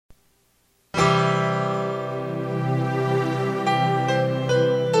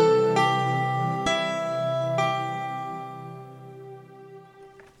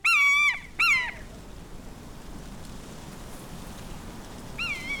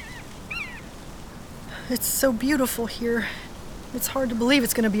It's so beautiful here. It's hard to believe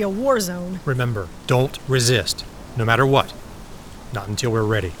it's going to be a war zone. Remember, don't resist, no matter what. Not until we're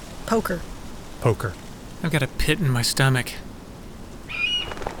ready. Poker. Poker. I've got a pit in my stomach.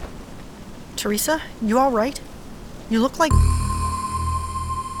 Teresa, you all right? You look like...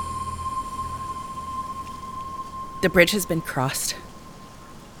 The bridge has been crossed.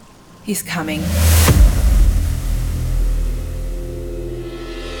 He's coming.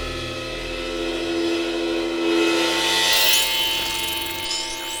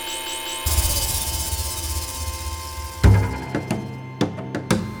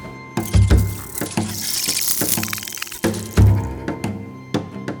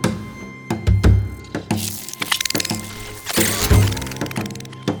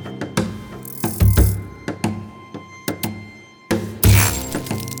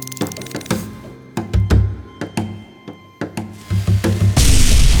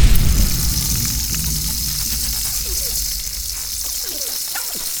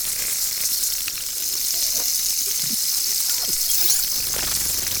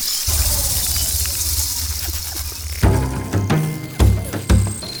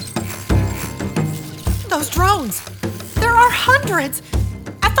 Those drones! There are hundreds!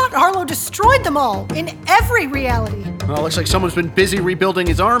 I thought Arlo destroyed them all, in every reality. Well, it looks like someone's been busy rebuilding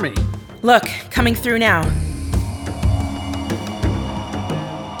his army. Look, coming through now.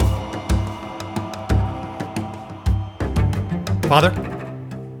 Father,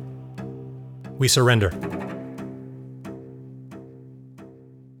 we surrender.